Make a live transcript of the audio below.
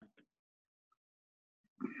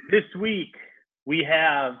This week, we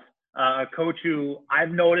have a coach who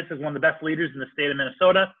I've noticed is one of the best leaders in the state of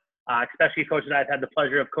Minnesota, especially a coach that I've had the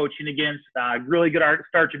pleasure of coaching against. Really good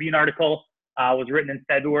Star Tribune article was written in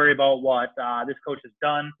February about what this coach has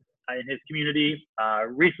done in his community.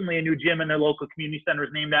 Recently, a new gym in their local community center is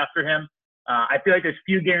named after him. I feel like there's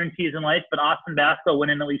few guarantees in life, but Austin basketball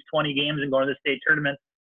winning at least 20 games and going to the state tournament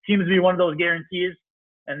seems to be one of those guarantees.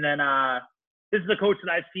 And then this is a coach that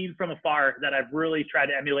I've seen from afar that I've really tried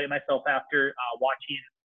to emulate myself after watching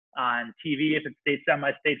on TV, if it's state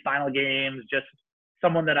semi-state final games, just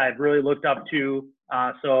someone that I've really looked up to.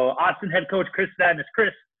 So Austin head coach Kris Fadness.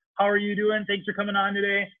 Kris, how are you doing? Thanks for coming on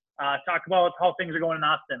today. Talk about how things are going in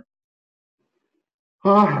Austin.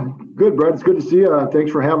 Good, Brett. It's good to see you.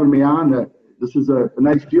 Thanks for having me on. This is a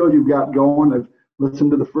nice deal you've got going. I've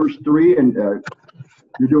listened to the first three, and you're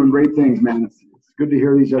doing great things, man. It's good to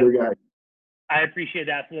hear these other guys. I appreciate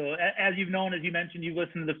that. So as you've known, as you mentioned, you've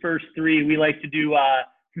listened to the first three. We like to do,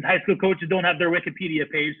 since high school coaches don't have their Wikipedia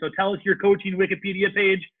page. So tell us your coaching Wikipedia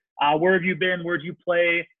page. Where have you been? Where did you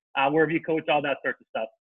play? Where have you coached? All that sort of stuff.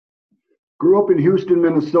 Grew up in Houston,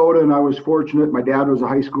 Minnesota, and I was fortunate. My dad was a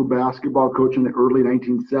high school basketball coach in the early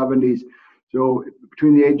 1970s. So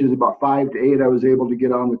between the ages of about 5 to 8, I was able to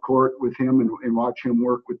get on the court with him and watch him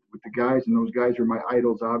work with the guys. And those guys are my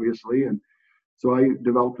idols, obviously. And so I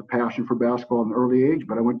developed a passion for basketball in an early age.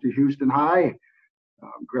 But I went to Houston High,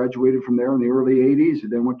 graduated from there in the early 80s,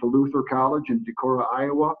 and then went to Luther College in Decorah,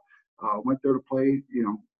 Iowa. Went there to play,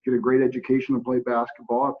 get a great education and play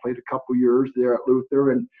basketball. I played a couple years there at Luther,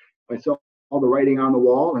 and I saw all the writing on the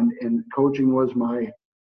wall, and coaching was what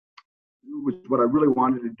I really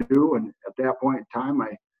wanted to do. And at that point in time,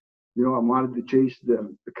 I wanted to chase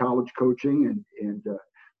the college coaching, and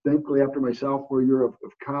thankfully after my sophomore year of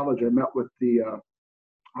college, I met with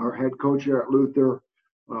our head coach there at Luther,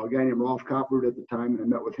 a guy named Rolf Koppert at the time, and I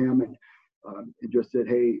met with him and just said,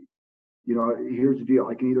 hey, here's the deal.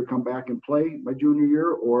 I can either come back and play my junior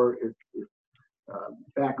year, or if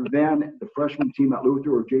back then the freshman team at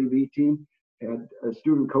Luther, or JV team, had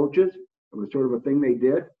student coaches. It was sort of a thing they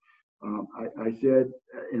did. I said,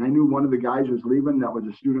 and I knew one of the guys was leaving that was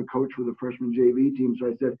a student coach for the freshman JV team. So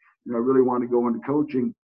I said, I really want to go into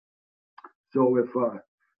coaching. So if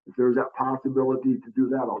there's that possibility to do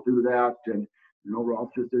that, I'll do that. And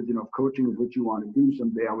Ralph just said, if coaching is what you want to do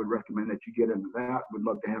someday, I would recommend that you get into that. Would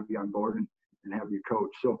love to have you on board and have you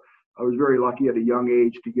coach. So I was very lucky at a young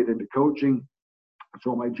age to get into coaching.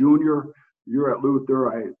 So my junior year at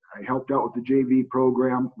Luther, I helped out with the JV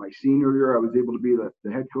program. My senior year, I was able to be the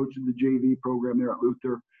head coach of the JV program there at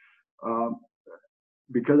Luther.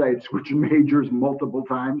 Because I had switched majors multiple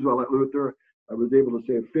times while at Luther, I was able to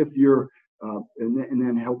stay a fifth year and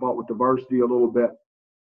then help out with the varsity a little bit.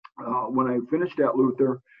 When I finished at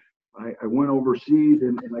Luther, I went overseas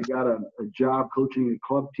and I got a job coaching a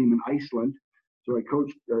club team in Iceland. So I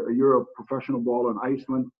coached a year of professional ball in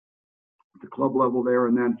Iceland at the club level there.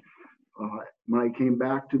 And then when I came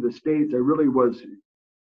back to the States, I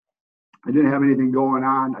didn't have anything going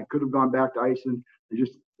on. I could have gone back to Iceland.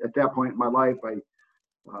 Just at that point in my life,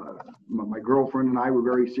 my girlfriend and I were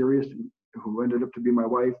very serious, who ended up to be my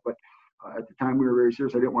wife. But at the time we were very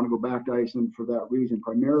serious. I didn't want to go back to Iceland for that reason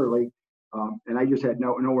primarily. And I just had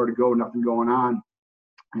nowhere to go, nothing going on.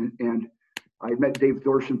 And I met Dave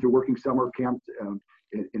Thorson through working summer camps.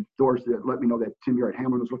 And Thorson let me know that Tim here at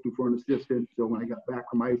Hamlin was looking for an assistant. So when I got back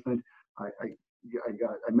from Iceland, I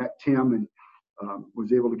met Tim and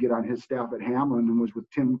was able to get on his staff at Hamlin, and was with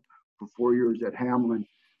Tim for 4 years at Hamlin.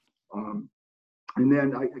 And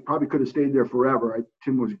then I probably could have stayed there forever.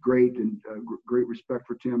 Tim was great, and great respect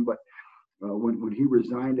for Tim. But when he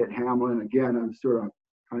resigned at Hamlin, again, I was sort of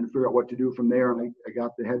trying to figure out what to do from there. And I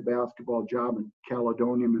got the head basketball job in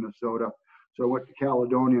Caledonia, Minnesota. So I went to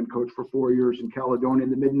Caledonia and coached for 4 years in Caledonia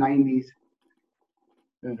in the mid-'90s.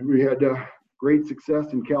 And we had great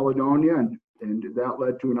success in Caledonia, and that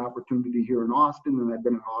led to an opportunity here in Austin. And I've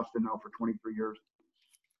been in Austin now for 23 years.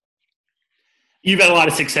 You've had a lot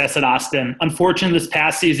of success at Austin. Unfortunately, this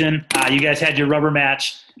past season, you guys had your rubber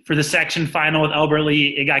match for the section final with Albert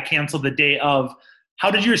Lee. It got canceled the day of. How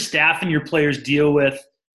did your staff and your players deal with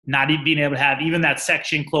not being able to have even that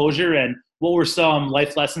section closure? And what were some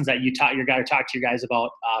life lessons that you taught to your guys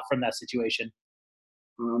about from that situation?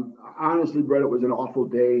 Honestly, Brett, it was an awful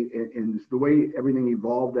day, and the way everything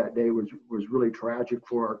evolved that day was really tragic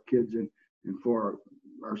for our kids and for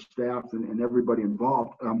our staff and everybody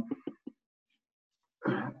involved.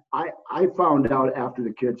 I found out after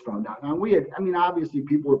the kids found out. Now obviously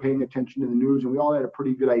people were paying attention to the news, and we all had a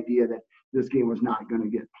pretty good idea that this game was not going to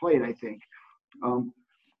get played, I think.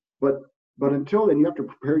 But until then, you have to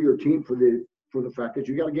prepare your team for for the fact that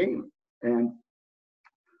you got a game. And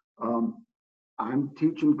I'm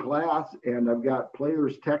teaching class, and I've got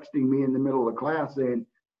players texting me in the middle of the class saying,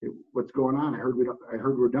 hey, what's going on? I heard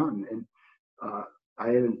we're done. And I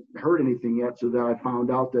hadn't heard anything yet, so then I found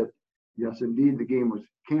out that, yes, indeed, the game was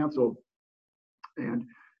canceled. And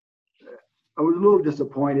I was a little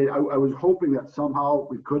disappointed. I was hoping that somehow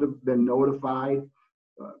we could have been notified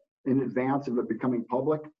in advance of it becoming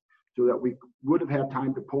public, so that we would have had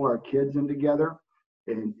time to pull our kids in together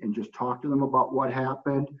and just talk to them about what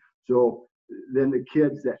happened. So then the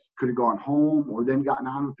kids that could have gone home or then gotten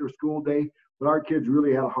on with their school day, but our kids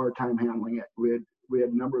really had a hard time handling it. We had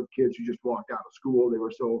a number of kids who just walked out of school. They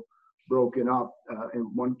were so broken up, and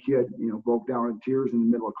one kid, broke down in tears in the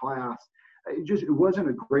middle of class. It wasn't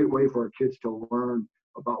a great way for our kids to learn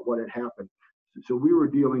about what had happened. So we were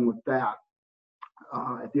dealing with that.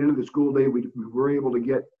 At the end of the school day, we were able to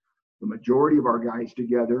get the majority of our guys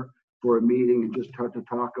together for a meeting and just to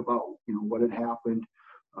talk about, what had happened,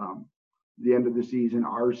 the end of the season,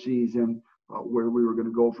 our season, where we were going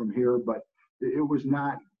to go from here. But it was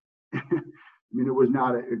not, it was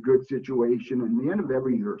not a good situation. And the end of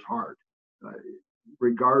every year is hard.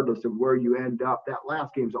 Regardless of where you end up, that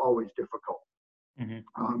last game is always difficult.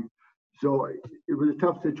 Mm-hmm. So it was a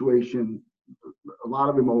tough situation, a lot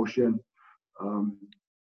of emotion.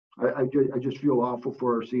 I just feel awful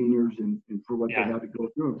for our seniors and for what they had to go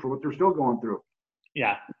through and for what they're still going through.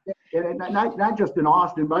 Yeah. And not just in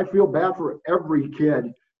Austin, but I feel bad for every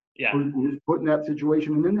kid who's put in that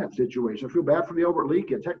situation and in that situation. I feel bad for the Albert Lee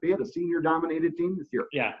kids. Heck, they had a senior-dominated team this year.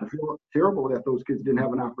 Yeah. I feel terrible that those kids didn't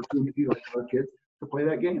have an opportunity, like our kids, to play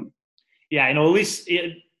that game. Yeah, at least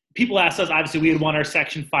people asked us, obviously we had won our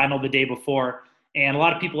section final the day before, and a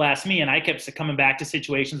lot of people asked me, and I kept coming back to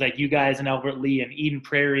situations like you guys and Albert Lee and Eden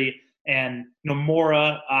Prairie and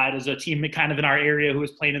Mora. There's a team kind of in our area who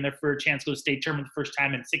was playing in their first chance to go to state tournament the first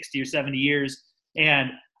time in 60 or 70 years.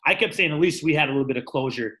 And I kept saying at least we had a little bit of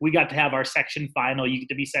closure. We got to have our section final. You get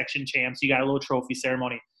to be section champs. You got a little trophy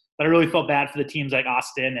ceremony. But I really felt bad for the teams like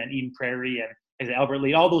Austin and Eden Prairie and Albert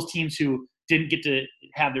Lee, all those teams who didn't get to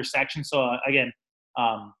have their section. So, again,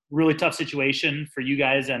 really tough situation for you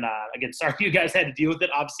guys. And, again, sorry you guys had to deal with it.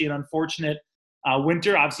 Obviously an unfortunate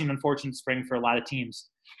winter, obviously an unfortunate spring for a lot of teams.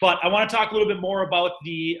 But I want to talk a little bit more about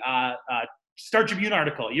the Star Tribune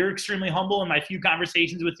article. You're extremely humble in my few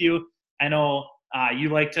conversations with you. I know you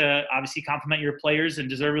like to obviously compliment your players, and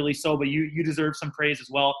deservedly so, but you deserve some praise as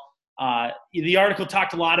well. The article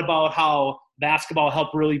talked a lot about how basketball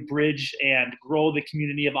helped really bridge and grow the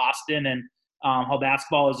community of Austin, and how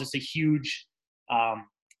basketball is just a huge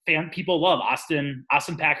fan. People love Austin.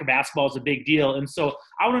 Austin Packer basketball is a big deal. And so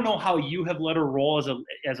I want to know how you have led a role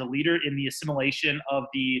as a leader in the assimilation of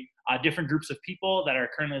the different groups of people that are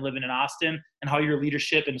currently living in Austin, and how your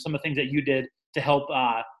leadership and some of the things that you did to help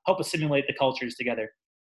assimilate the cultures together.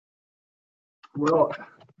 Well,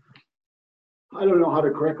 I don't know how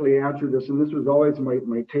to correctly answer this, and this was always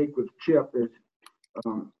my take with Chip is,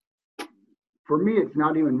 for me, it's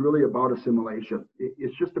not even really about assimilation.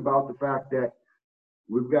 It's just about the fact that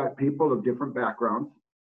we've got people of different backgrounds.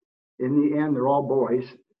 In the end, they're all boys.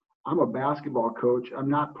 I'm a basketball coach. I'm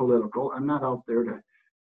not political. I'm not out there to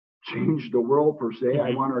change the world per se. Mm-hmm.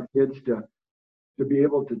 I want our kids to be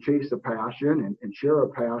able to chase a passion and share a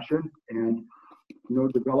passion and,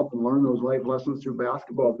 develop and learn those life lessons through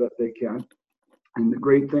basketball that they can. And the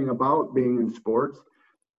great thing about being in sports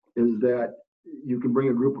is that you can bring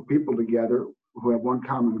a group of people together who have one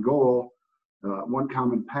common goal, one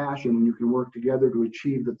common passion, and you can work together to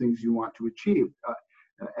achieve the things you want to achieve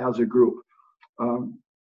as a group.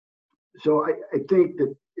 So I think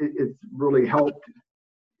that it's really helped,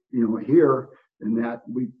 here, in that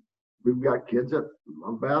we've got kids that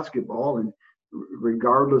love basketball, and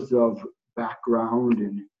regardless of background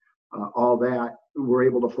and all that, we're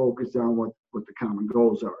able to focus on what the common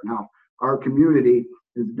goals are. Now, our community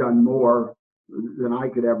has done more than I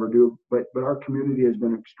could ever do, but our community has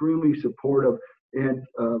been extremely supportive and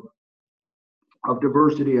of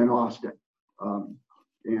diversity in Austin.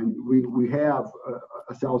 And we have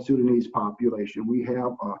a South Sudanese population. We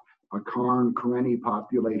have a Karenni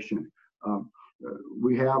population.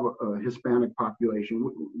 We have a Hispanic population.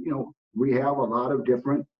 We have a lot of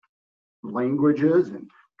different languages and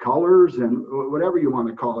colors and whatever you want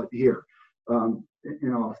to call it here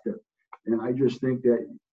in Austin. And I just think that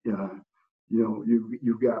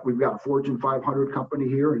we've got a Fortune 500 company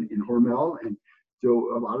here in Hormel, and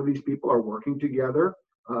so a lot of these people are working together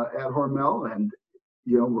at Hormel, and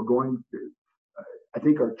we're going. I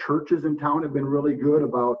think our churches in town have been really good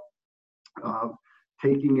about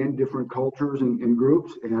taking in different cultures and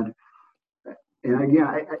groups, and again,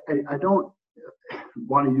 I don't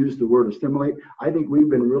want to use the word assimilate. I think we've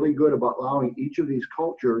been really good about allowing each of these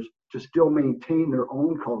cultures to still maintain their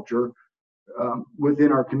own culture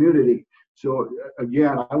within our community. So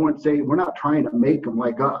again, I wouldn't say we're not trying to make them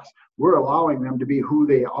like us. We're allowing them to be who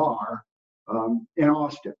they are in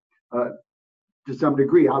Austin. To some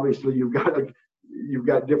degree, obviously, you've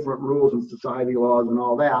got different rules and society laws and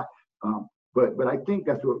all that. But I think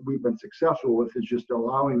that's what we've been successful with, is just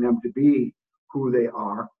allowing them to be who they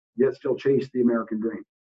are, yet still chase the American dream.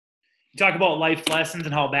 You talk about life lessons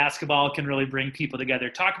and how basketball can really bring people together.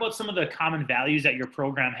 Talk about some of the common values that your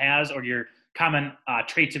program has, or your common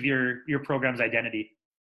traits of your program's identity.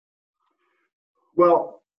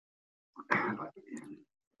 Well,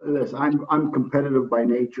 listen, I'm competitive by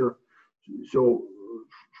nature, so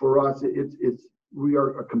for us, we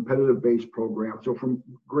are a competitive based program. So from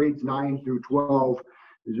grades 9 through 12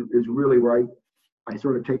 is really where I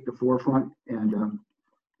sort of take the forefront, and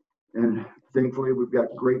thankfully we've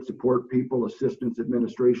got great support people, assistants,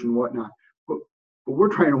 administration, whatnot. But we're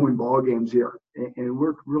trying to win ball games here, and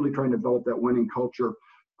we're really trying to develop that winning culture.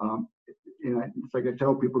 And it's like I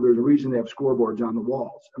tell people, there's a reason they have scoreboards on the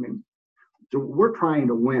walls. I mean, so we're trying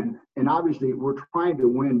to win, and obviously we're trying to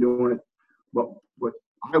win doing it what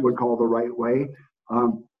I would call the right way.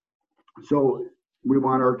 So we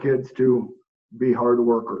want our kids to be hard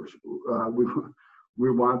workers.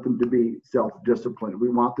 We want them to be self-disciplined. We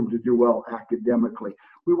want them to do well academically.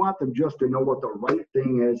 We want them just to know what the right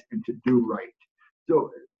thing is and to do right.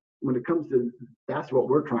 So when it comes to, that's what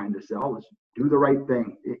we're trying to sell, is do the right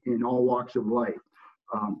thing in all walks of life.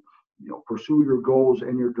 Pursue your goals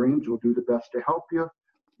and your dreams. We'll do the best to help you,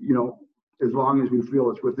 as long as we feel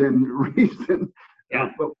it's within reason. Yeah.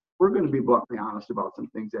 But we're going to be bluntly honest about some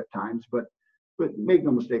things at times, but make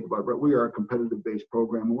no mistake about it, but we are a competitive based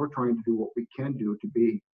program, and we're trying to do what we can do to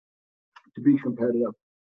be competitive.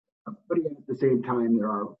 But again, at the same time, there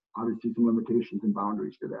are obviously some limitations and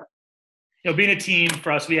boundaries to that. Being a team,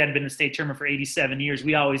 for us, we hadn't been a state tournament for 87 years.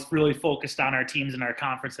 We always really focused on our teams and our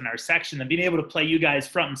conference and our section, and being able to play you guys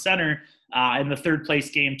front and center in the third place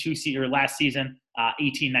game last season,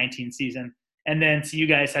 18-19 season. And then so you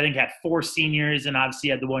guys, I think, had 4 seniors, and obviously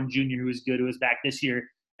had the one junior who was good, who was back this year.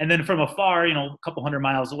 And then from afar, a couple hundred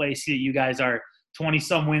miles away, see that you guys are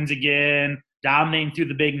 20-some wins again, dominating through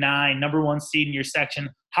the Big 9, number 1 seed in your section.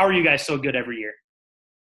 How are you guys so good every year?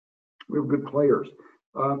 We have good players.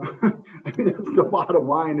 I mean, that's the bottom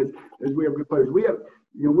line is we have good players. We have,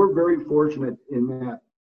 we're very fortunate in that,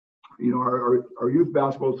 our youth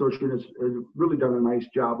basketball association has really done a nice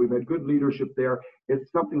job. We've had good leadership there.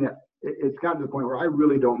 It's something that it's gotten to the point where I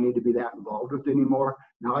really don't need to be that involved with anymore.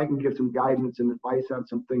 Now I can give some guidance and advice on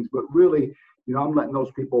some things, but really, I'm letting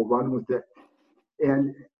those people run with it.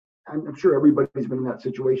 And I'm sure everybody's been in that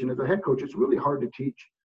situation. As a head coach, it's really hard to teach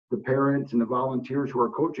the parents and the volunteers who are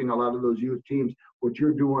coaching a lot of those youth teams what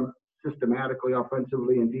you're doing systematically,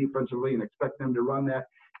 offensively and defensively, and expect them to run that.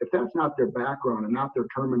 If that's not their background and not their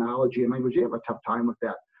terminology and language, you have a tough time with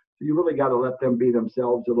that. So you really got to let them be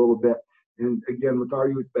themselves a little bit. And again, with our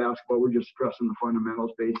youth basketball, we're just stressing the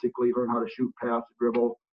fundamentals, basically. Learn how to shoot, pass,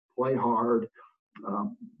 dribble, play hard,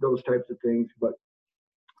 those types of things. But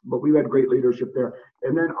we've had great leadership there.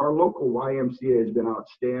 And then our local YMCA has been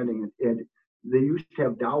outstanding. And they used to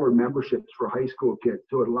have dollar memberships for high school kids.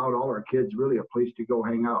 So it allowed all our kids really a place to go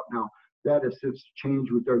hang out. Now, that has since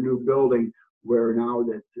changed with our new building, where now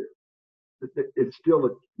that it's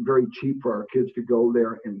still very cheap for our kids to go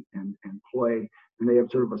there and play. And they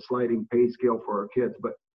have sort of a sliding pay scale for our kids.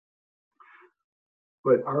 But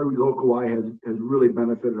our local Y has really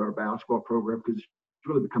benefited our basketball program, because it's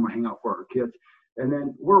really become a hangout for our kids. And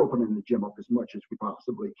then we're opening the gym up as much as we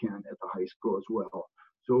possibly can at the high school as well.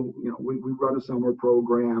 So, we run a summer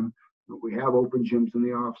program. We have open gyms in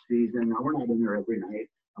the off season. Now we're not in there every night.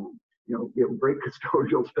 We have great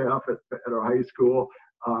custodial staff at our high school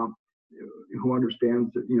who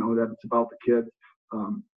understands that, that it's about the kids.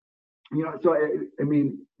 So I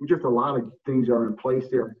mean, just a lot of things are in place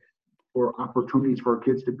there for opportunities for our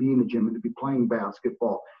kids to be in the gym and to be playing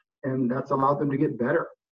basketball, and that's allowed them to get better.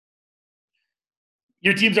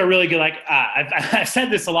 Your teams are really good. Like I've said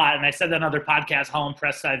this a lot, and I said that on other podcasts, how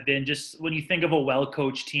impressed I've been. Just when you think of a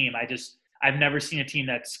well-coached team, I've never seen a team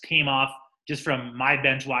that's came off just from my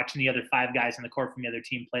bench watching the other 5 guys in the court from the other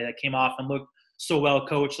team play, that came off and looked so well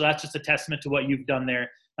coached. So that's just a testament to what you've done there.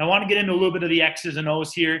 I want to get into a little bit of the X's and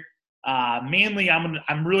O's here. Mainly,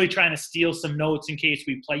 I'm really trying to steal some notes in case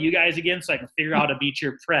we play you guys again, so I can figure out how to beat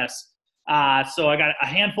your press. So I got a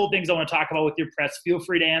handful of things I want to talk about with your press. Feel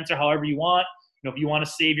free to answer however you want. If you want to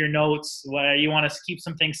save your notes, you want to keep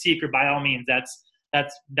some things secret, by all means,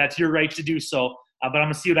 that's your right to do so. but I'm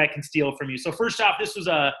going to see what I can steal from you. So first off, this was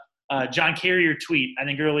a John Carrier tweet, I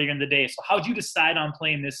think, earlier in the day. So how'd you decide on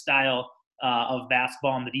playing this style of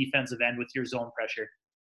basketball on the defensive end with your zone pressure?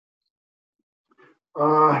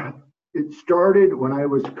 It started when I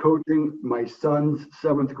was coaching my son's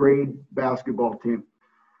 7th grade basketball team,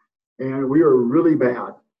 and we were really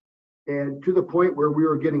bad. And to the point where we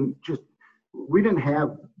were getting we didn't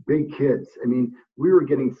have big kids. I mean, we were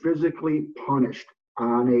getting physically punished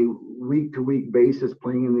on a week-to-week basis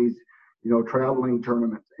playing in these, traveling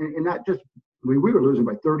tournaments. And not just, we were losing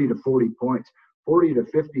by 30 to 40 points, 40 to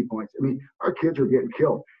 50 points. I mean, our kids were getting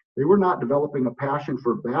killed. They were not developing a passion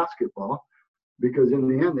for basketball because in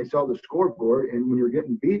the end, they saw the scoreboard. And when you're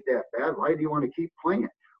getting beat that bad, why do you want to keep playing?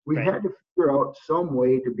 We had to figure out some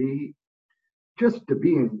way to be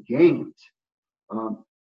in games.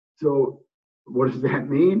 So what does that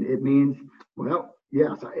mean? It means, well,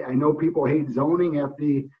 yes, I know people hate zoning at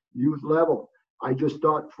the youth level. I just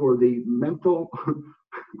thought for the mental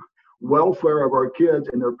welfare of our kids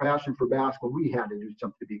and their passion for basketball, we had to do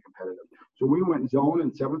something to be competitive. So we went zone in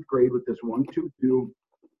 7th grade with this 1-2-2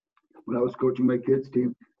 when I was coaching my kids'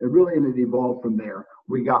 team. It evolved from there.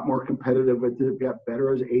 We got more competitive with it, got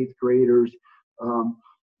better as 8th graders.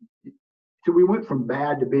 So we went from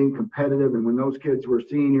bad to being competitive. And when those kids were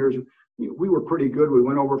seniors, we were pretty good. We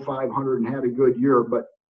went over 500 and had a good year, but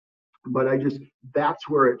that's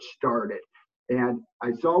where it started. And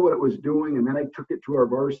I saw what it was doing, and then I took it to our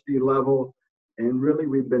varsity level, and really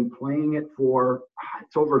we've been playing it for,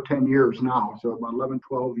 it's over 10 years now, so about 11,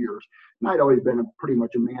 12 years. And I'd always been pretty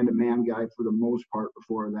much a man-to-man guy for the most part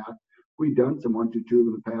before that. We'd done some 1-2-2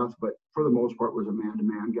 in the past, but for the most part was a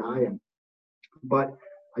man-to-man guy. But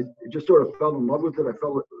I just sort of fell in love with it. I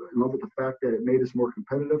fell in love with the fact that it made us more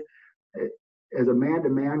competitive. As a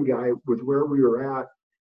man-to-man guy with where we were at,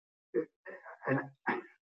 and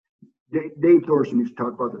Dave Thorson used to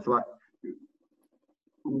talk about this a lot.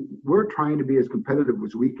 We're trying to be as competitive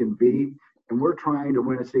as we can be, and we're trying to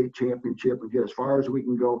win a state championship and get as far as we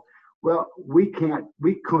can go. Well, we couldn't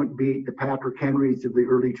beat the Patrick Henrys of the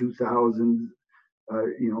early 2000s,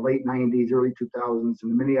 late 90s, early 2000s,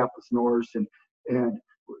 and the Minneapolis Norths, and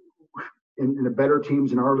the better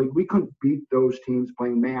teams in our league. We couldn't beat those teams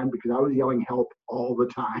playing man because I was yelling help all the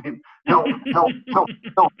time. Help, help, help,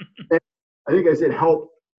 help. I think I said help,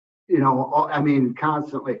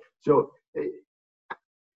 constantly. So,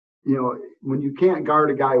 when you can't guard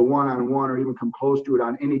a guy one-on-one or even come close to it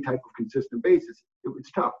on any type of consistent basis,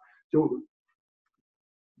 it's tough. So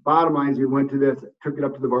bottom line is we went to this, took it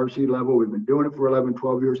up to the varsity level. We've been doing it for 11,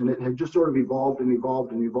 12 years, and it has just sort of evolved and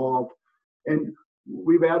evolved and evolved. And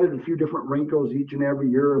we've added a few different wrinkles each and every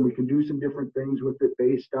year, and we can do some different things with it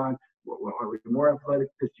based on, well, are we more athletic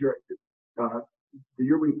this year? The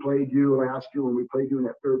year we played you last year, when we played you in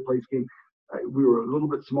that 3rd place game, we were a little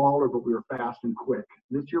bit smaller, but we were fast and quick.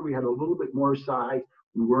 This year we had a little bit more size.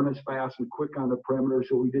 We weren't as fast and quick on the perimeter,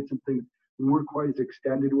 so we did some things. We weren't quite as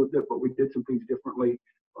extended with it, but we did some things differently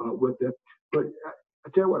with it. But I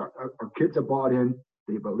tell you what, our kids have bought in.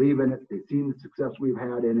 They believe in it. They've seen the success we've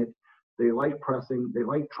had in it. They like pressing. They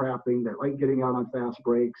like trapping. They like getting out on fast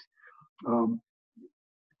breaks.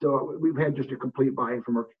 So we've had just a complete buy-in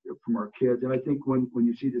from our kids. And I think when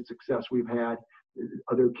you see the success we've had,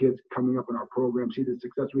 other kids coming up in our program see the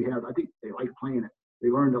success we have, I think they like playing it. They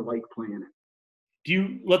learn to like playing it.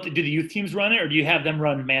 Do the youth teams run it, or do you have them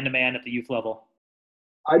run man-to-man at the youth level?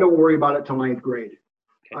 I don't worry about it till 9th grade.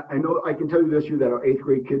 Okay. I know I can tell you this year that our 8th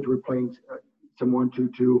grade kids were playing some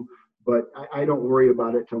 1-2-2, but I don't worry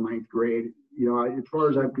about it till 9th grade. As far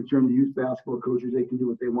as I'm concerned, the youth basketball coaches, they can do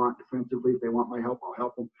what they want defensively. If they want my help, I'll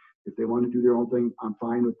help them. If they want to do their own thing, I'm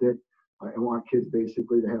fine with it. I want kids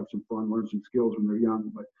basically to have some fun, learn some skills when they're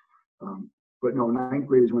young. But no, 9th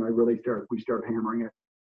grade is when we start hammering it.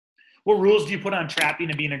 What rules do you put on trapping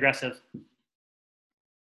and being aggressive?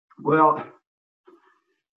 Well,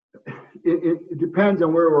 it depends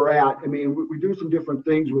on where we're at. I mean, we do some different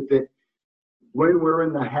things with it. When we're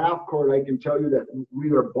in the half court, I can tell you that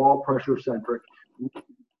we are ball pressure centric.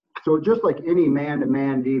 So just like any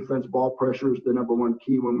man-to-man defense, ball pressure is the number one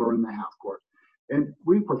key when we're in the half court. And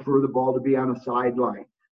we prefer the ball to be on a sideline.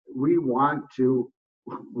 We want to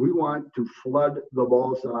flood the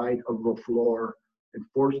ball side of the floor and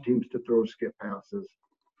force teams to throw skip passes.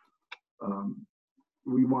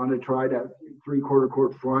 We want to try that 3/4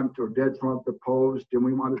 court front or dead front the post, and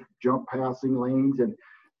we want to jump passing lanes, and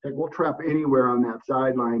we'll trap anywhere on that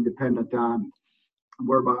sideline dependent on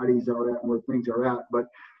where bodies are at and where things are at. But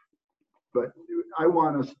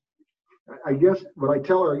I guess what I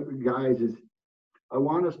tell our guys is I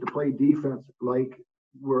want us to play defense like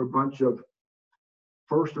we're a bunch of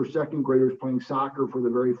first or second graders playing soccer for the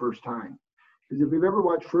very first time. Because if you've ever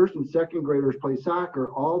watched first and second graders play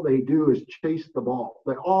soccer, all they do is chase the ball.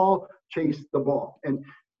 They all chase the ball. And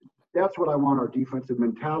that's what I want our defensive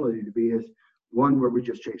mentality to be, is one where we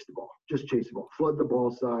just chase the ball. Just chase the ball. Flood the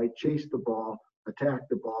ball side, chase the ball, attack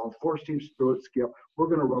the ball, force teams to throw it, skip. We're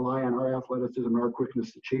going to rely on our athleticism and our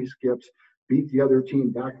quickness to chase skips, beat the other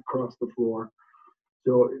team back across the floor.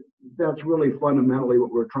 So that's really fundamentally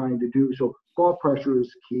what we're trying to do. So ball pressure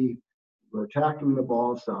is key. We're attacking the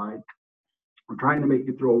ball side. We're trying to make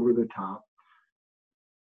you throw over the top.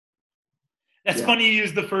 That's funny you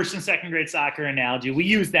use the first and second grade soccer analogy. We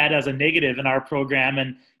use that as a negative in our program,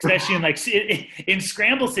 and especially in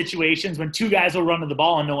scramble situations when two guys will run to the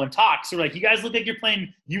ball and no one talks. So we're like, you guys look like you're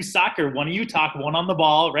playing youth soccer. One of you talk, one on the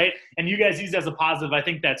ball, right? And you guys use it as a positive. I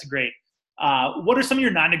think that's great. What are some of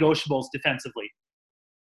your non-negotiables defensively?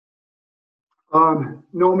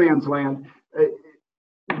 No man's land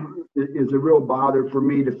is a real bother for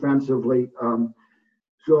me defensively.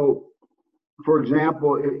 So, for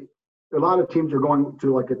example, a lot of teams are going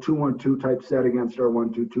to like a 2-1-2 type set against our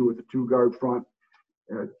 1-2-2 with a 2-guard front,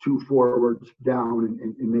 2 forwards down,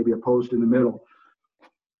 and maybe a post in the middle.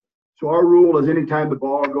 So our rule is anytime the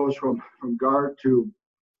ball goes from guard to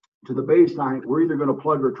the baseline, we're either going to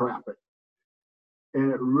plug or trap it.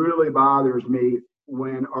 And it really bothers me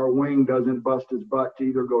when our wing doesn't bust his butt to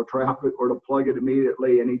either go trap it or to plug it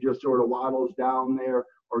immediately, and he just sort of waddles down there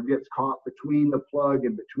or gets caught between the plug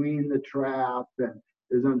and between the trap and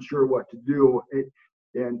is unsure what to do.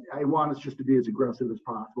 And I want us just to be as aggressive as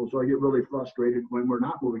possible. So I get really frustrated when we're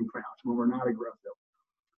not moving fast, when we're not aggressive.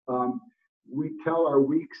 We tell our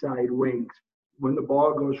weak side wings when the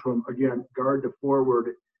ball goes from, again, guard to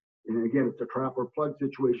forward, and again, it's a trap or plug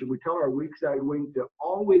situation, we tell our weak side wing to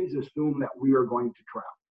always assume that we are going to trap.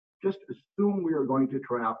 Just assume we are going to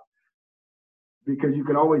trap, because you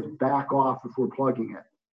can always back off if we're plugging it.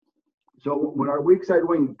 So when our weak side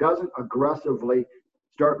wing doesn't aggressively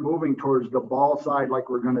start moving towards the ball side like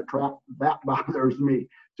we're going to trap, that bothers me.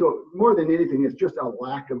 So more than anything, it's just a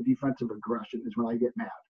lack of defensive aggression is when I get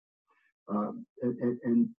mad.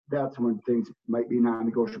 And that's when things might be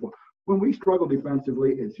non-negotiable. When we struggle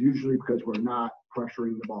defensively, it's usually because we're not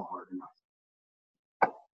pressuring the ball hard enough.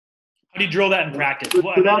 How do you drill that in practice?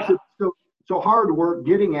 So hard work,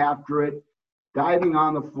 getting after it, diving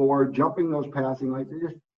on the floor, jumping those passing lanes,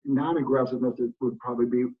 just non-aggressiveness would probably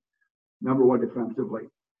be number one defensively.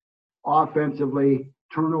 Offensively,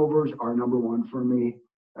 turnovers are number one for me.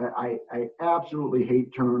 I absolutely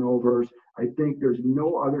hate turnovers. I think there's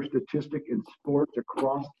no other statistic in sports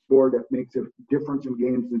across the board that makes a difference in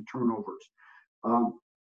games than turnovers.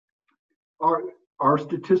 Our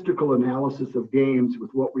statistical analysis of games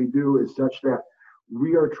with what we do is such that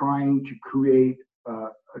we are trying to create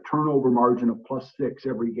a turnover margin of +6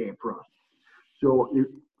 every game for us. So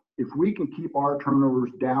if we can keep our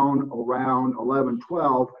turnovers down around 11,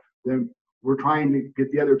 12, then we're trying to get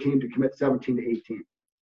the other team to commit 17 to 18.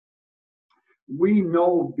 We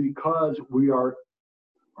know, because we are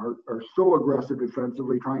so aggressive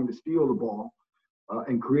defensively trying to steal the ball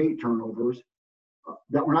and create turnovers,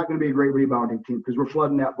 that we're not going to be a great rebounding team because we're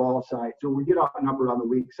flooding that ball side. So we get outnumbered on the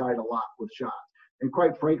weak side a lot with shots. And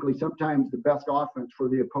quite frankly, sometimes the best offense for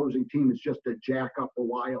the opposing team is just to jack up a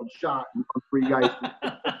wild shot and 3 guys.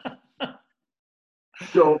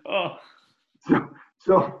 So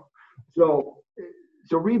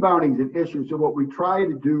rebounding is an issue. So what we try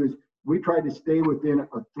to do is we try to stay within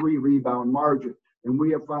a 3 rebound margin. And we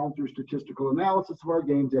have found through statistical analysis of our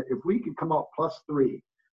games that if we can come out +3,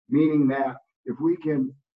 meaning that if we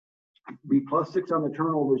can be +6 on the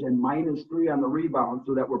turnovers and -3 on the rebound,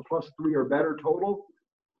 so that we're +3 or better total,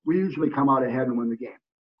 we usually come out ahead and win the game.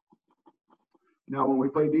 Now, when we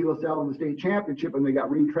play De La Salle in the state championship and they got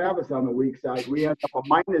Reed Travis on the weak side, we end up a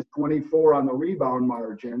 -24 on the rebound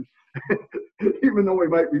margin, even though we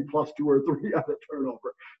might be +2 or 3 on the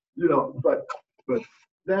turnover. But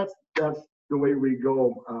that's the way we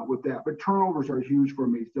go with that. But turnovers are huge for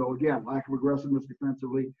me. So again, lack of aggressiveness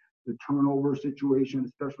defensively, the turnover situation,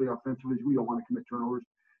 especially offensively, we don't want to commit turnovers.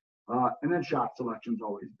 And then shot selection is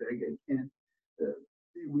always big. And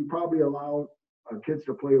we probably allow our kids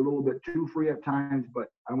to play a little bit too free at times,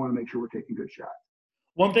 but I want to make sure we're taking good shots.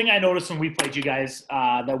 One thing I noticed when we played you guys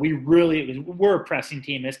that we're a pressing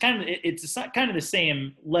team. It's kind of the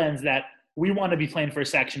same lens that we want to be playing for a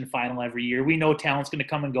section final every year. We know talent's going to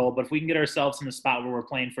come and go, but if we can get ourselves in a spot where we're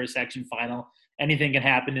playing for a section final, anything can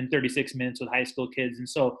happen in 36 minutes with high school kids. And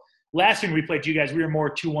so last year when we played you guys, we were more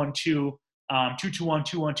 2-1-2, 2-2-1,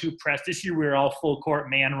 2-1-2 press. This year we were all full court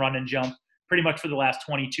man, run and jump pretty much for the last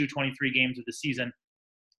 22, 23 games of the season.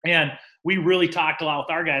 And we really talked a lot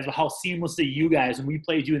with our guys about how seamlessly you guys, when we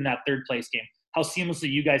played you in that third place game, how seamlessly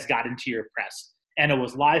you guys got into your press. And it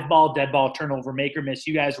was live ball, dead ball, turnover, make or miss.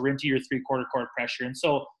 You guys were into your three-quarter court pressure. And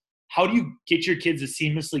so how do you get your kids to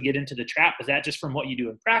seamlessly get into the trap? Is that just from what you do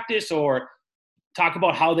in practice, or talk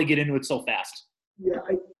about how they get into it so fast? Yeah,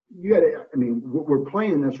 we're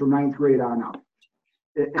playing this from ninth grade on up.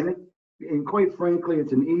 And quite frankly,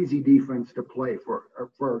 it's an easy defense to play for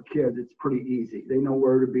our kids. It's pretty easy. They know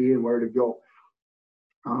where to be and where to go.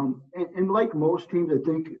 And like most teams,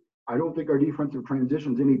 I don't think our defensive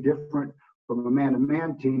transition is any different from a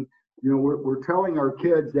man-to-man team. We're telling our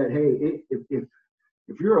kids that, hey,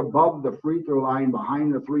 if you're above the free throw line,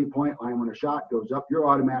 behind the 3-point line, when a shot goes up, you're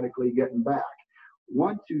automatically getting back.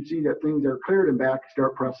 Once you see that things are cleared and back,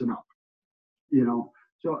 start pressing up.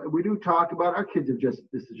 So we do talk about our kids this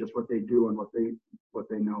is just what they do and what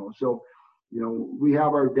they know. So, we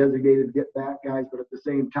have our designated get back guys, but at the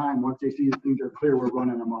same time, once they see that things are clear, we're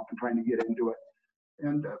running them up and trying to get into it.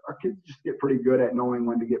 And our kids just get pretty good at knowing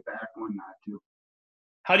when to get back, when not to.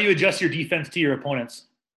 How do you adjust your defense to your opponents?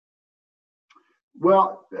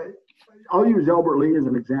 Well, I'll use Albert Lee as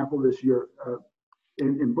an example this year.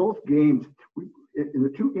 In both games, in the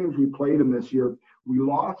 2 games we played them this year, we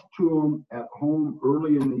lost to them at home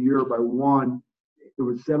early in the year by 1. It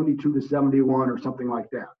was 72-71 or something like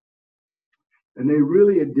that. And they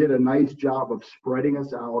really did a nice job of spreading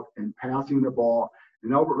us out and passing the ball.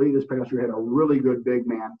 And Albert Lee this past year had a really good big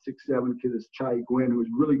man, 6'7" kid, this Chai Gwynn, who was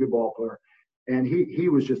a really good ball player. And he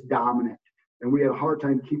was just dominant. And we had a hard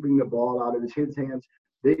time keeping the ball out of his hands.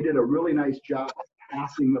 They did a really nice job of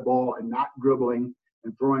passing the ball and not dribbling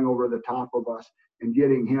and throwing over the top of us and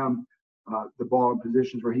getting him the ball in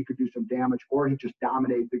positions where he could do some damage, or he just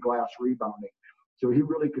dominated the glass rebounding. So he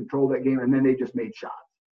really controlled that game, and then they just made shots.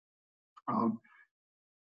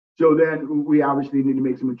 So then we obviously need to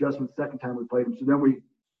make some adjustments the second time we played him. So then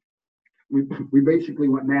we basically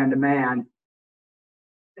went man-to-man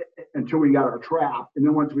until we got our trap. And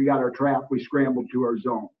then once we got our trap, we scrambled to our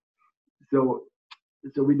zone. So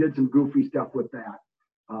we did some goofy stuff with that.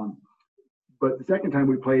 But the second time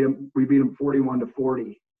we played him, we beat him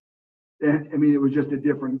 41-40. And it was just a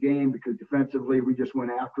different game because defensively we just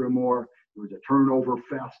went after him more. It was a turnover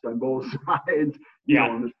fest on both sides.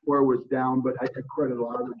 And the score was down, but I credit a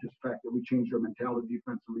lot of it just the fact that we changed our mentality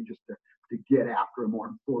defensively just to get after him more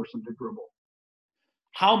and force him to dribble.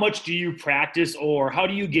 How much do you practice, or how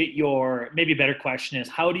do you get maybe a better question is,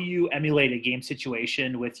 how do you emulate a game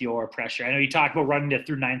situation with your pressure? I know you talk about running it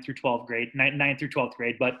through 9th through 12th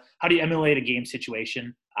grade, but how do you emulate a game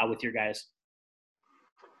situation with your guys?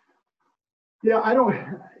 Yeah, I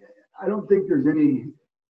don't think there's any,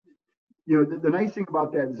 the nice thing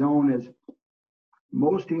about that zone is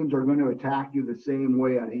most teams are going to attack you the same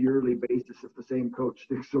way on a yearly basis if the same coach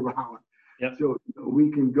sticks around. Yep. So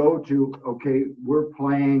we can go to, okay, we're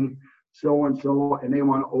playing so-and-so, and they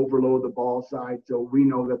want to overload the ball side. So we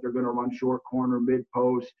know that they're going to run short corner,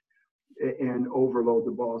 mid-post, and overload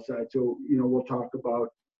the ball side. So, we'll talk about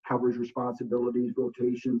coverage responsibilities,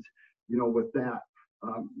 rotations, with that,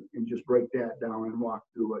 and just break that down and walk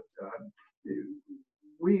through it.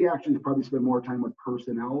 We actually probably spend more time with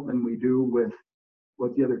personnel than we do with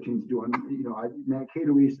what the other teams do. Matt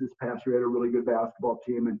Cato East this past year had a really good basketball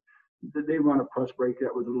team, and they run a press break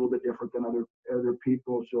that was a little bit different than other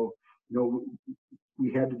people. So,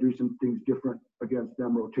 we had to do some things different against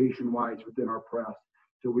them rotation-wise within our press.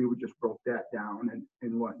 So we would just broke that down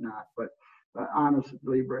and whatnot. But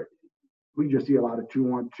honestly, Brett, we just see a lot of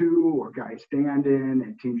 2-on-2 or guys standing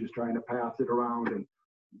and teams just trying to pass it around and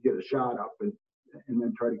get a shot up and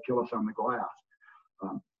then try to kill us on the glass.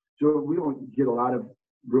 So we don't get a lot of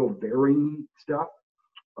real varying stuff.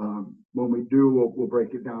 When we do, we'll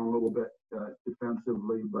break it down a little bit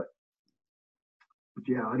defensively, but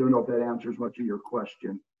yeah, I don't know if that answers much of your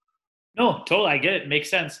question. No, totally. I get it. Makes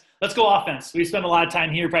sense. Let's go offense. We spent a lot of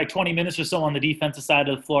time here, probably 20 minutes or so on the defensive side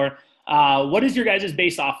of the floor. What is your guys'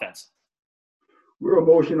 base offense? We're a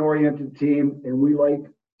motion-oriented team, and we like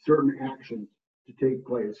certain actions to take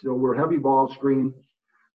place. So we're heavy ball screen.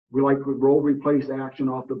 We like roll replace action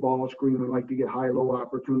off the ball screen. We like to get high-low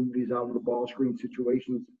opportunities out of the ball screen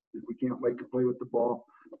situations if we can't like to play with the ball.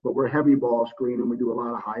 But we're heavy ball screen, and we do a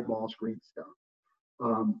lot of high ball screen stuff.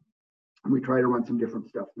 And we try to run some different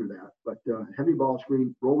stuff through that. But heavy ball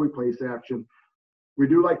screen, roll replace action. We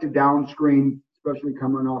do like to down screen, especially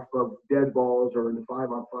coming off of dead balls or in the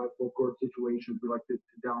 5-on-5 full court situations. We like to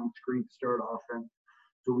down screen to start offense.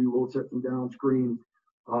 So we will set some down screens.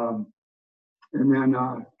 And then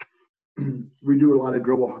we do a lot of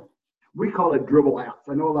dribble. We call it dribble ats.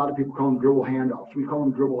 I know a lot of people call them dribble handoffs. We call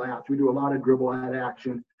them dribble ats. We do a lot of dribble at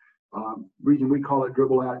action Reason we call it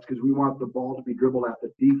dribble at is because we want the ball to be dribbled at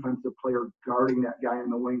the defensive player guarding that guy in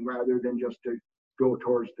the wing rather than just to go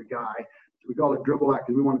towards the guy. So we call it dribble at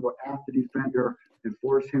because we want to go at the defender and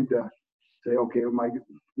force him to say, okay, am I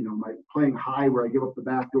playing high where I give up the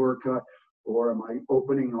backdoor cut, or am I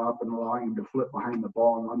opening up and allowing him to flip behind the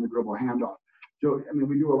ball and run the dribble handoff? So, I mean,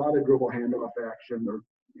 we do a lot of dribble handoff action, or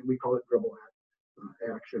we call it dribble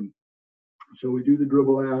at action. So we do the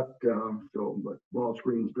dribble at, but ball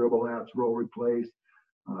screens, dribble ats, roll replace,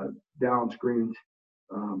 down screens.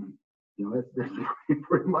 That's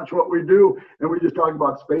pretty much what we do. And we just talk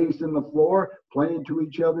about space in the floor, playing to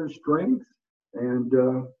each other's strengths, and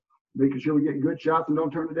making sure we get good shots and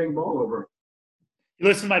don't turn the dang ball over. You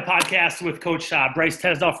listen to my podcast with Coach Bryce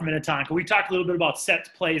Tesdall from Minnetonka. We talked a little bit about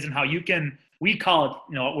set plays and how you can – we call it,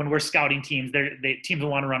 when we're scouting teams, teams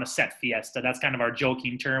want to run a set fiesta. That's kind of our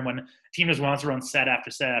joking term when teams wants to run set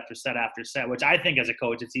after set after set after set, which I think as a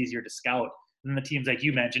coach it's easier to scout than the teams like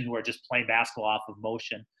you mentioned who are just playing basketball off of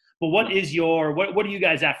motion. But what do you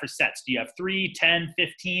guys have for sets? Do you have 3, 10,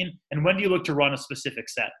 15? And when do you look to run a specific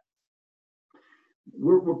set?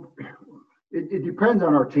 It depends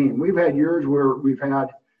on our team. We've had years where we've had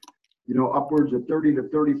upwards of 30 to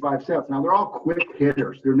 35 sets. Now, they're all quick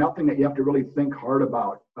hitters. They're nothing that you have to really think hard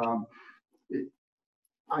about.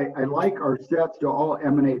 I like our sets to all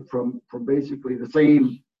emanate from basically the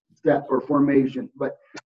same set or formation, but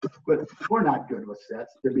we're not good with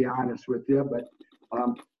sets, to be honest with you. But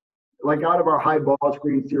like out of our high ball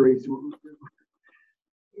screen series,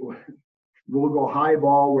 we'll go high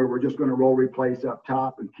ball where we're just going to roll replace up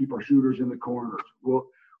top and keep our shooters in the corners.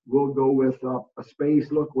 We'll go with a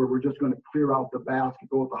space look where we're just going to clear out the basket,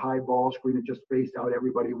 go with the high ball screen and just space out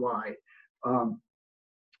everybody wide.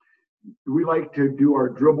 We like to do our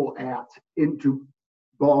dribble ats into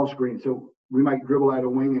ball screen. So we might dribble at a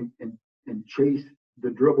wing and chase the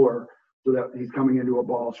dribbler so that he's coming into a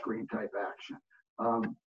ball screen type action.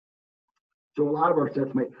 So a lot of our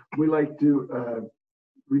sets we like to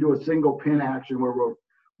we do a single pin action where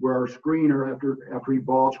our screener after he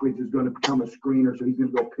ball screens is going to become a screener, so he's going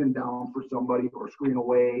to go pin down for somebody or screen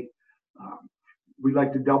away. We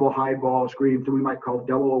like to double high ball screen, so we might call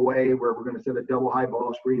double away, where we're going to set a double high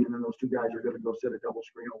ball screen, and then those two guys are going to go set a double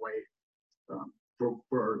screen away for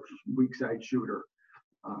our weak side shooter.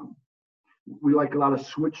 We like a lot of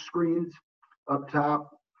switch screens up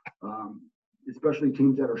top, especially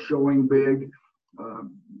teams that are showing big.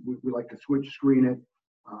 We like to switch screen it.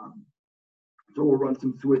 So we'll run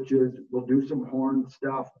some switches. We'll do some horn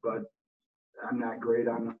stuff, but I'm not great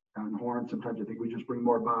on horn. Sometimes I think we just bring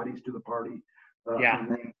more bodies to the party.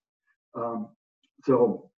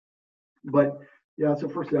 So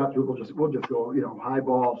for sets, we'll just go, high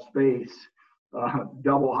ball, space,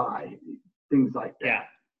 double high, things like that. Yeah.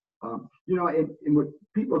 And what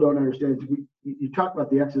people don't understand is you talk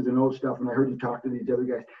about the X's and O's stuff, and I heard you talk to these other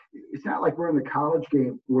guys. It's not like we're in the college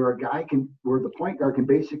game where the point guard can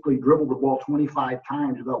basically dribble the ball 25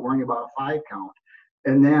 times without worrying about a 5 count.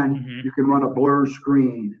 And then you can run a blur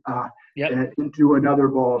screen and into another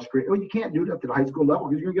ball screen. Well, you can't do that to the high school level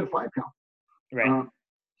because you're going to get a 5 count. Right.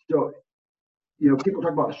 So people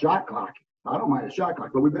talk about a shot clock. I don't mind a shot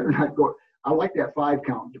clock, but we better not go. I like that 5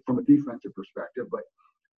 count from a defensive perspective,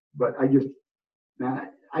 but I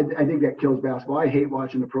think that kills basketball. I hate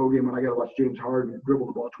watching the pro game when I got to watch James Harden dribble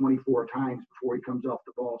the ball 24 times before he comes off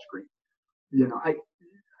the ball screen.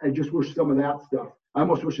 I just wish some of that stuff. I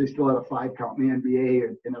almost wish they still had a 5 count in the NBA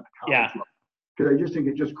and at the college level, because I just think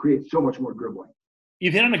it just creates so much more dribbling.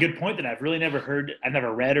 You've hit on a good point that I've really never heard. I've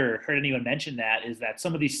never read or heard anyone mention that, is that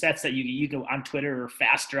some of these sets that you go on Twitter or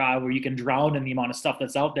Fast Draw where you can drown in the amount of stuff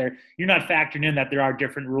that's out there, you're not factoring in that there are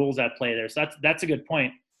different rules at play there. So that's a good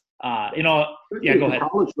point. Go ahead.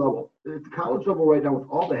 College level. At the college level right now, with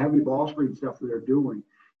all the heavy ball screen stuff that they're doing,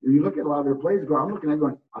 and you look at a lot of their plays, I'm looking at it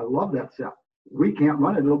going, I love that set. We can't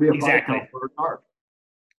run it. It'll be a 5 count for a guard.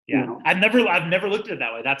 Yeah, I've never looked at it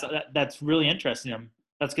that way. That's really interesting.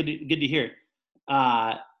 That's good to hear.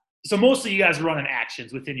 So mostly you guys are running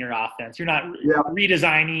actions within your offense. You're not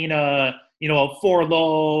redesigning a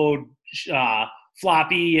 4-load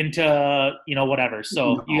floppy into whatever.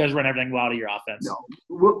 So you guys run everything out of your offense. No,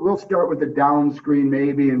 we'll start with the down screen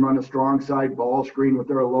maybe and run a strong side ball screen with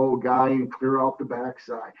their low guy and clear out the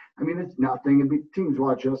backside. I mean, it's nothing. And teams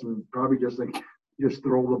watch us and probably just think, just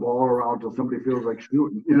throw the ball around until somebody feels like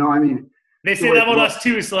shooting. They say that about us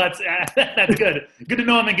too, so that's good. Good to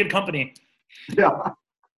know I'm in good company. Yeah. All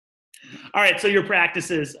right, so your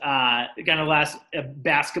practices, kind of last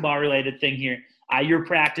basketball-related thing here. Your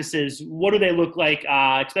practices, what do they look like,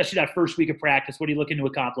 especially that first week of practice? What are you looking to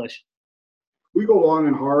accomplish? We go long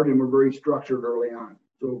and hard, and we're very structured early on.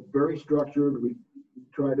 So very structured. We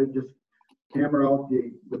try to just hammer out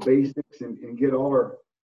the basics and get all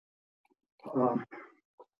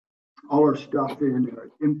our stuff in.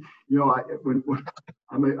 And you know, when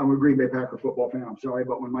I'm a Green Bay Packer football fan. I'm sorry,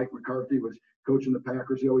 but when Mike McCarthy was coaching the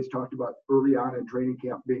Packers, he always talked about early on in training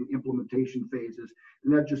camp being implementation phases,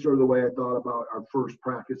 and that's just sort of the way I thought about our first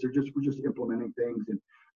practice. We're just implementing things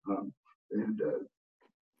and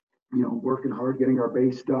you know, working hard, getting our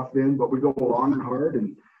base stuff in, but we go long and hard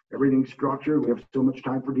and everything's structured. We have so much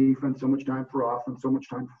time for defense, so much time for offense, so much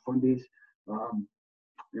time for fundies,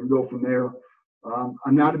 and go from there.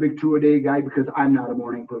 I'm not a big 2-a-day guy because I'm not a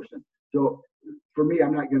morning person. So for me,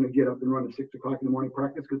 I'm not going to get up and run at 6 o'clock in the morning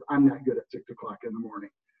practice because I'm not good at 6 o'clock in the morning.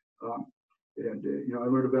 You know, I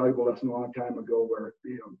learned a valuable lesson a long time ago where,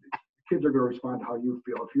 you know, kids are going to respond to how you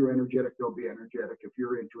feel. If you're energetic, they'll be energetic. If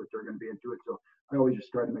you're into it, they're going to be into it. So I always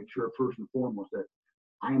just try to make sure first and foremost that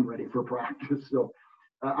I'm ready for practice. So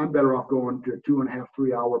I'm better off going to a 2.5,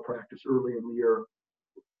 3-hour practice early in the year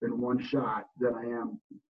in one shot than I am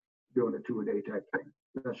doing a 2-a-day type thing.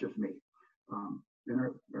 That's just me. And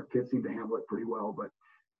our kids seem to handle it pretty well. But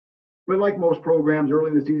like most programs,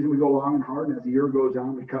 early in the season, we go long and hard. And as the year goes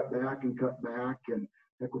on, we cut back. And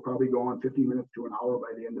I think we'll probably go on 50 minutes to an hour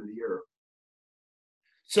by the end of the year.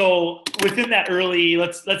 So within that early,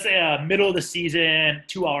 let's say a middle of the season,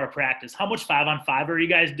 2-hour practice, how much 5-on-5 are you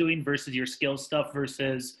guys doing versus your skill stuff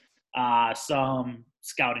versus some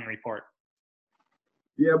scouting report?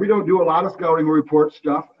 Yeah, we don't do a lot of scouting report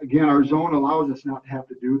stuff. Again, our zone allows us not to have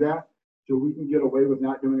to do that. So we can get away with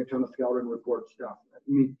not doing a ton of scouting report stuff. I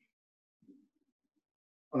mean,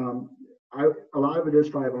 a lot of it is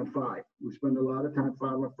 5-on-5. We spend a lot of time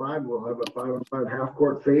 5-on-5. We'll have a 5-on-5 half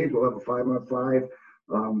court phase. We'll have a 5-on-5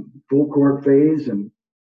 full court phase. And,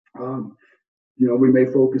 you know, we may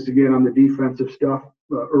focus again on the defensive stuff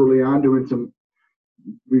early on,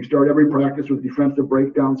 we start every practice with defensive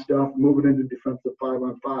breakdown stuff, moving into defensive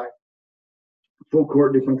 5-on-5. Full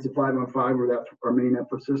court defensive 5-on-5, where that's our main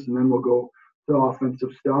emphasis. And then we'll go to offensive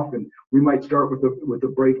stuff. And we might start with the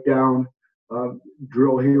breakdown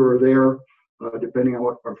drill here or there, depending on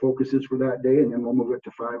what our focus is for that day, and then we'll move it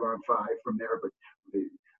to 5-on-5 from there. But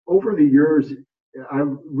over the years,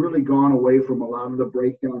 I've really gone away from a lot of the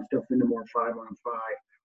breakdown stuff into more 5-on-5.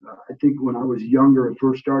 I think when I was younger and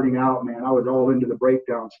first starting out, man, I was all into the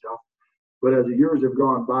breakdown stuff. But as the years have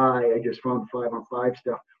gone by, I just found 5-on-5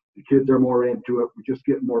 stuff. The kids are more into it. We're just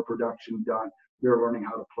getting more production done. They're learning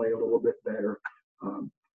how to play a little bit better.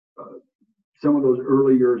 Some of those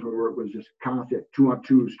early years where it was just constant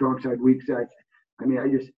 2-on-2, strong side, weak side. I mean, I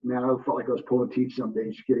felt like I was pulling teeth some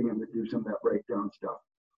days, just getting them to do some of that breakdown stuff.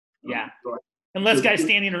 Yeah. And less guys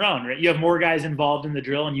standing around, right? You have more guys involved in the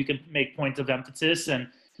drill, and you can make points of emphasis, and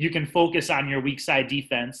you can focus on your weak side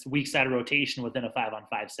defense, weak side rotation within a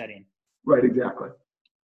 5-on-5 setting. Right, exactly.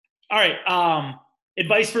 All right.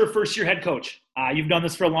 Advice for a first-year head coach. You've done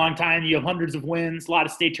this for a long time. You have hundreds of wins, a lot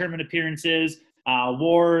of state tournament appearances,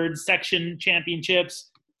 awards, section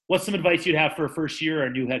championships. What's some advice you'd have for a first year or a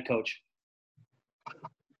new head coach?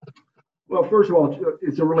 Well, first of all,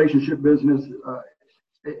 it's a relationship business.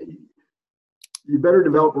 You better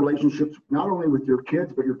develop relationships not only with your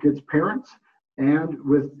kids, but your kids' parents and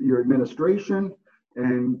with your administration,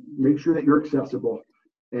 and make sure that you're accessible.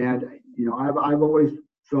 And, you know, I've always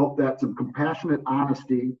felt that some compassionate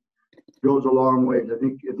honesty goes a long way. I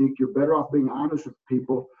think you're better off being honest with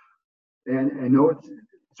people. And I know it's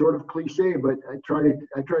sort of cliche, but I try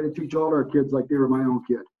to teach all our kids like they were my own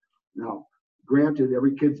kid. Now, granted,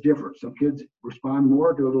 every kid's different. Some kids respond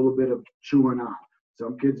more to a little bit of chewing on.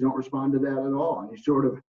 Some kids don't respond to that at all. And you sort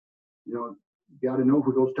of, you know, got to know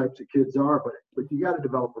who those types of kids are. But you got to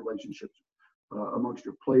develop relationships amongst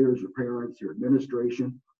your players, your parents, your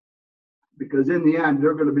administration, because in the end,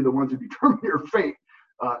 they're going to be the ones who determine your fate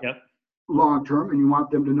long term. And you want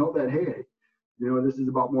them to know that, hey, you know, this is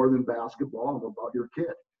about more than basketball. It's about your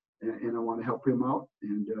kid, and I want to help him out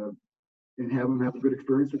and have him have a good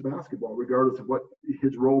experience with basketball, regardless of what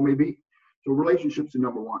his role may be. So relationships are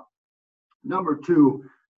number one. Number two,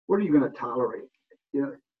 what are you going to tolerate? You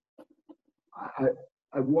know,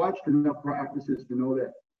 I've watched enough practices to know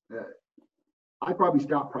that I probably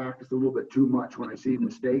stop practice a little bit too much when I see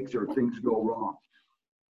mistakes or things go wrong.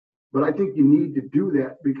 But I think you need to do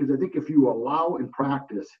that, because I think if you allow in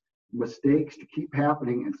practice mistakes to keep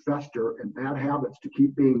happening and fester, and bad habits to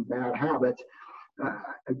keep being bad habits,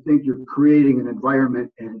 I think you're creating an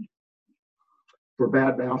environment and for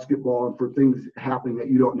bad basketball and for things happening that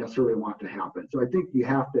you don't necessarily want to happen. So I think you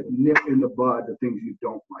have to nip in the bud the things you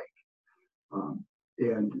don't like.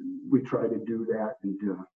 And we try to do that.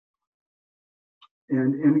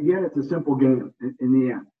 And again, it's a simple game in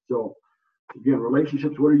the end. So again,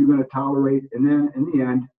 relationships, what are you going to tolerate? And then in the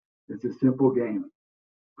end, it's a simple game.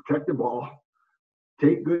 Protect the ball,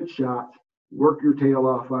 take good shots, work your tail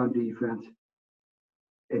off on defense,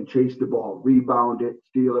 and chase the ball, rebound it,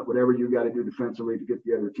 steal it, whatever you got to do defensively to get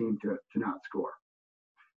the other team to not score.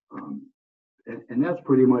 And that's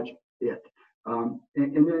pretty much it. And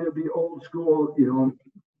then it'd be old school, you know,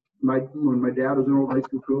 when my dad was an old high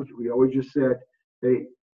school coach, we always just said, hey,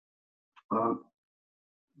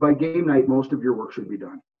 by game night, most of your work should be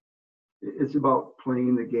done. It's about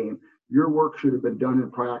playing the game. Your work should have been done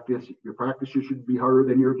in practice. Your practices should be harder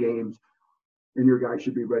than your games, and your guys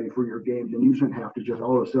should be ready for your games. And you shouldn't have to just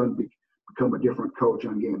all of a sudden become a different coach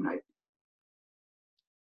on game night.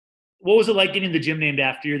 What was it like getting the gym named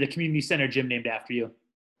after you, the community center gym named after you?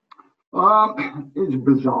 It's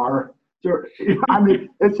bizarre. So, I mean,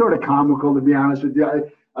 it's sort of comical, to be honest with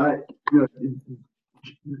you. You know,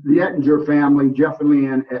 the Ettinger family, Jeff and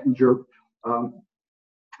Leanne Ettinger,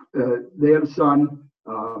 they had a son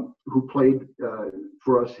who played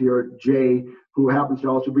for us here, Jay, who happens to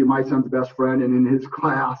also be my son's best friend and in his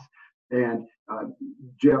class. And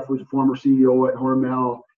Jeff was a former CEO at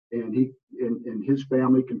Hormel, and he and his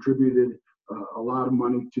family contributed a lot of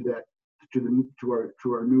money to that to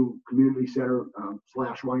our new community center /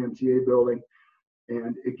 YMCA building,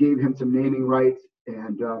 and it gave him some naming rights.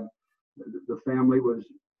 And the family was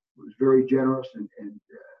very generous and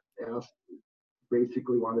asked,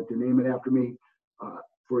 basically wanted to name it after me.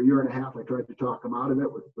 For a year and a half, I tried to talk him out of it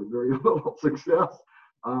with very little success.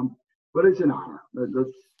 But it's an honor.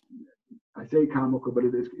 I say comical, but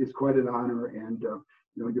it's quite an honor, and you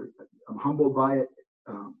know, I'm humbled by it.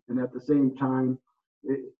 And at the same time,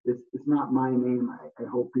 it's not my name. I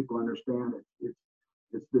hope people understand it.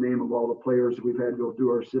 It's the name of all the players that we've had go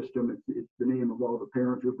through our system. It's the name of all the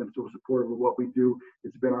parents who've been so supportive of what we do.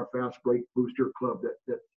 It's been our Fast Break Booster Club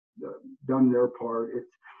that done their part.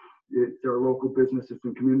 It's our local businesses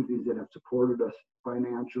and communities that have supported us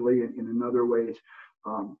financially and in other ways.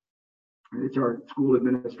 It's our school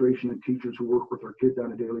administration and teachers who work with our kids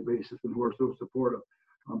on a daily basis and who are so supportive.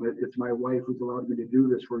 It's my wife who's allowed me to do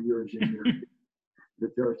this for years and years.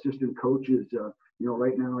 It's our assistant coaches. You know,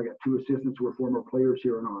 right now I got 2 assistants who are former players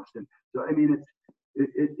here in Austin. So I mean,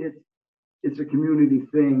 it's a community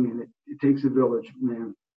thing, and it takes a village,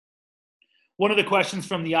 man. One of the questions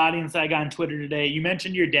from the audience I got on Twitter today, you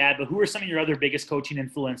mentioned your dad, but who are some of your other biggest coaching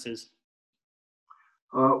influences?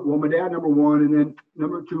 Well, my dad, number one, and then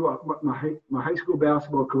number two, my high school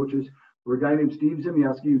basketball coaches were a guy named Steve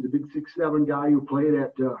Zimieski. He was a big 6'7" guy who played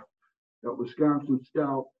at Wisconsin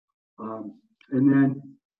Stout. And then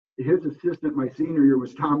his assistant my senior year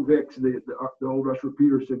was Tom Vicks, the old Rushford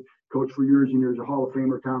Peterson coach for years and years, a Hall of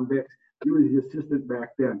Famer, Tom Vicks. He was the assistant back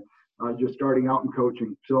then, just starting out in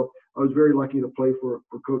coaching. So I was very lucky to play for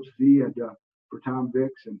Coach Z and for Tom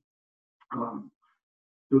Vicks. And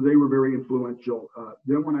so they were very influential.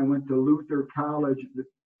 Then when I went to Luther College,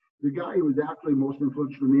 the guy who was actually most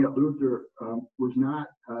influential for me at Luther was not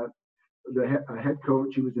the head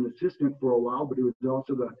coach. He was an assistant for a while, but he was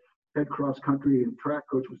also the head cross country and track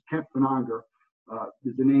coach, was Kent Fanonger.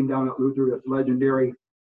 Is the name down at Luther that's legendary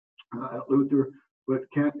at Luther. But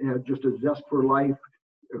Kent had just a zest for life,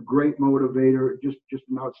 a great motivator, just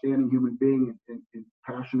an outstanding human being and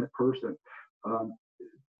passionate person.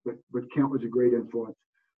 But Kent was a great influence.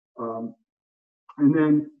 And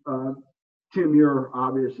then Tim Muir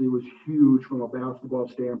obviously was huge from a basketball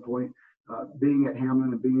standpoint. Being at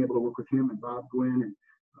Hamlin and being able to work with him and Bob Gwynn and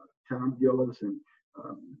Tom Gillis, and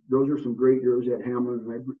those are some great years at Hamlin.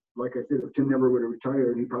 And like I said, if Tim never would have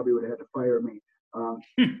retired, he probably would have had to fire me.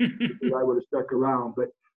 I would have stuck around. But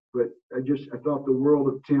I thought the world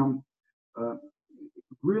of Tim.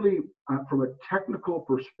 Really, from a technical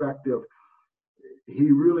perspective,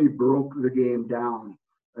 he really broke the game down.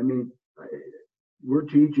 I mean, we're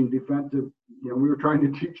teaching defensive. You know, we were trying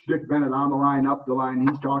to teach Dick Bennett on the line, up the line.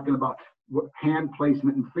 He's talking about hand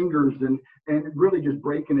placement and fingers and really just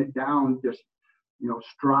breaking it down, just, you know,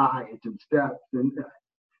 strides and steps. And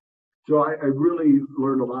so I really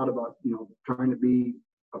learned a lot about, you know, trying to be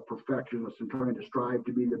a perfectionist and trying to strive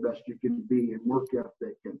to be the best you can be, and work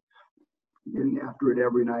ethic and getting after it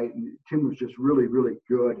every night. And Tim was just really, really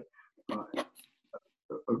good.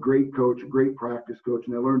 A great coach, a great practice coach,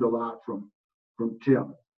 and I learned a lot from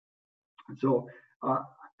Tim. And so,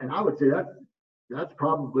 and I would say that's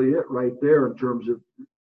probably it right there in terms of,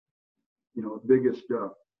 you know, the biggest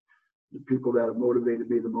the people that have motivated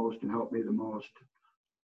me the most and helped me the most.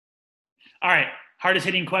 All right, hardest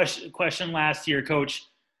hitting question last year, Coach.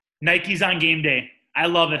 Nikes on game day. I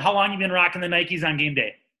love it. How long have you been rocking the Nikes on game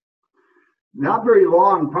day? Not very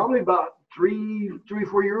long, probably about 4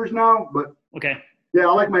 years now. But Okay. yeah,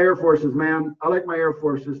 I like my Air Forces, man. I like my Air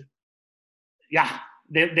Forces. Yeah,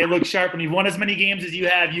 they look sharp, and you've won as many games as you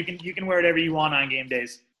have. You can wear whatever you want on game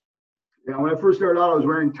days. Yeah, when I first started out, I was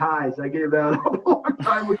wearing ties. I gave that up a long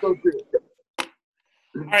time ago too.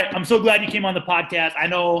 All right, I'm so glad you came on the podcast. I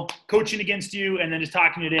know coaching against you and then just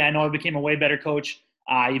talking today, I know I became a way better coach.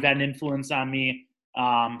 You've had an influence on me.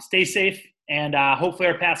 Stay safe, and hopefully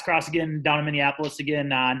our paths cross again down in Minneapolis again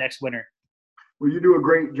next winter. Well, you do a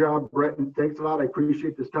great job, Brett, and thanks a lot. I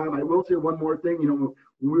appreciate this time. I will say one more thing. When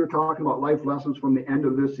we were talking about life lessons from the end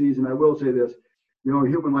of this season, I will say this.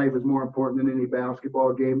 Human life is more important than any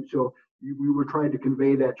basketball game. So we were trying to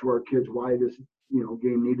convey that to our kids, why this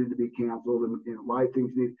game needed to be canceled, and why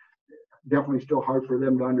things need. Definitely still hard for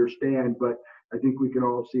them to understand, but I think we can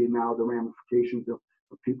all see now the ramifications of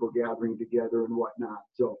people gathering together and whatnot.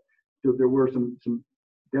 So there were some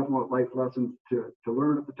definite life lessons to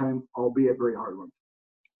learn at the time, albeit very hard ones.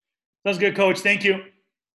 Sounds good, Coach. Thank you.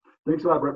 Thanks a lot, Brett.